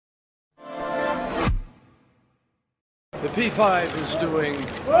The P5 is doing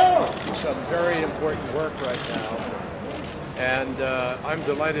some very important work right now, and I'm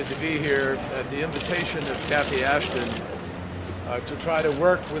delighted to be here at the invitation of Cathy Ashton to try to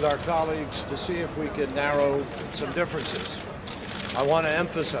work with our colleagues to see if we can narrow some differences. I want to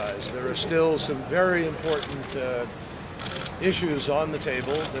emphasize there are still some very important issues on the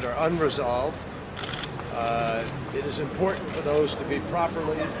table that are unresolved. It is important for those to be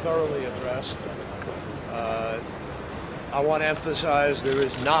properly, thoroughly addressed. I want to emphasize there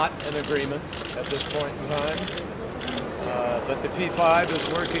is not an agreement at this point in time, but the P5 is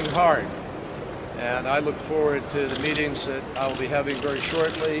working hard, and I look forward to the meetings that I'll be having very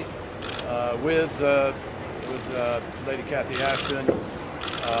shortly with Lady Cathy Ashton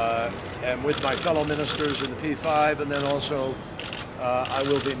and with my fellow ministers in the P5, and then also I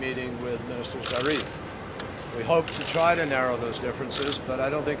will be meeting with Minister Zarif. We hope to try to narrow those differences, but I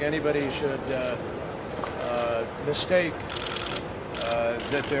don't think anybody should mistake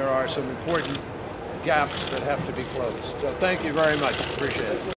that there are some important gaps that have to be closed. So thank you very much. Appreciate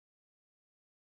it.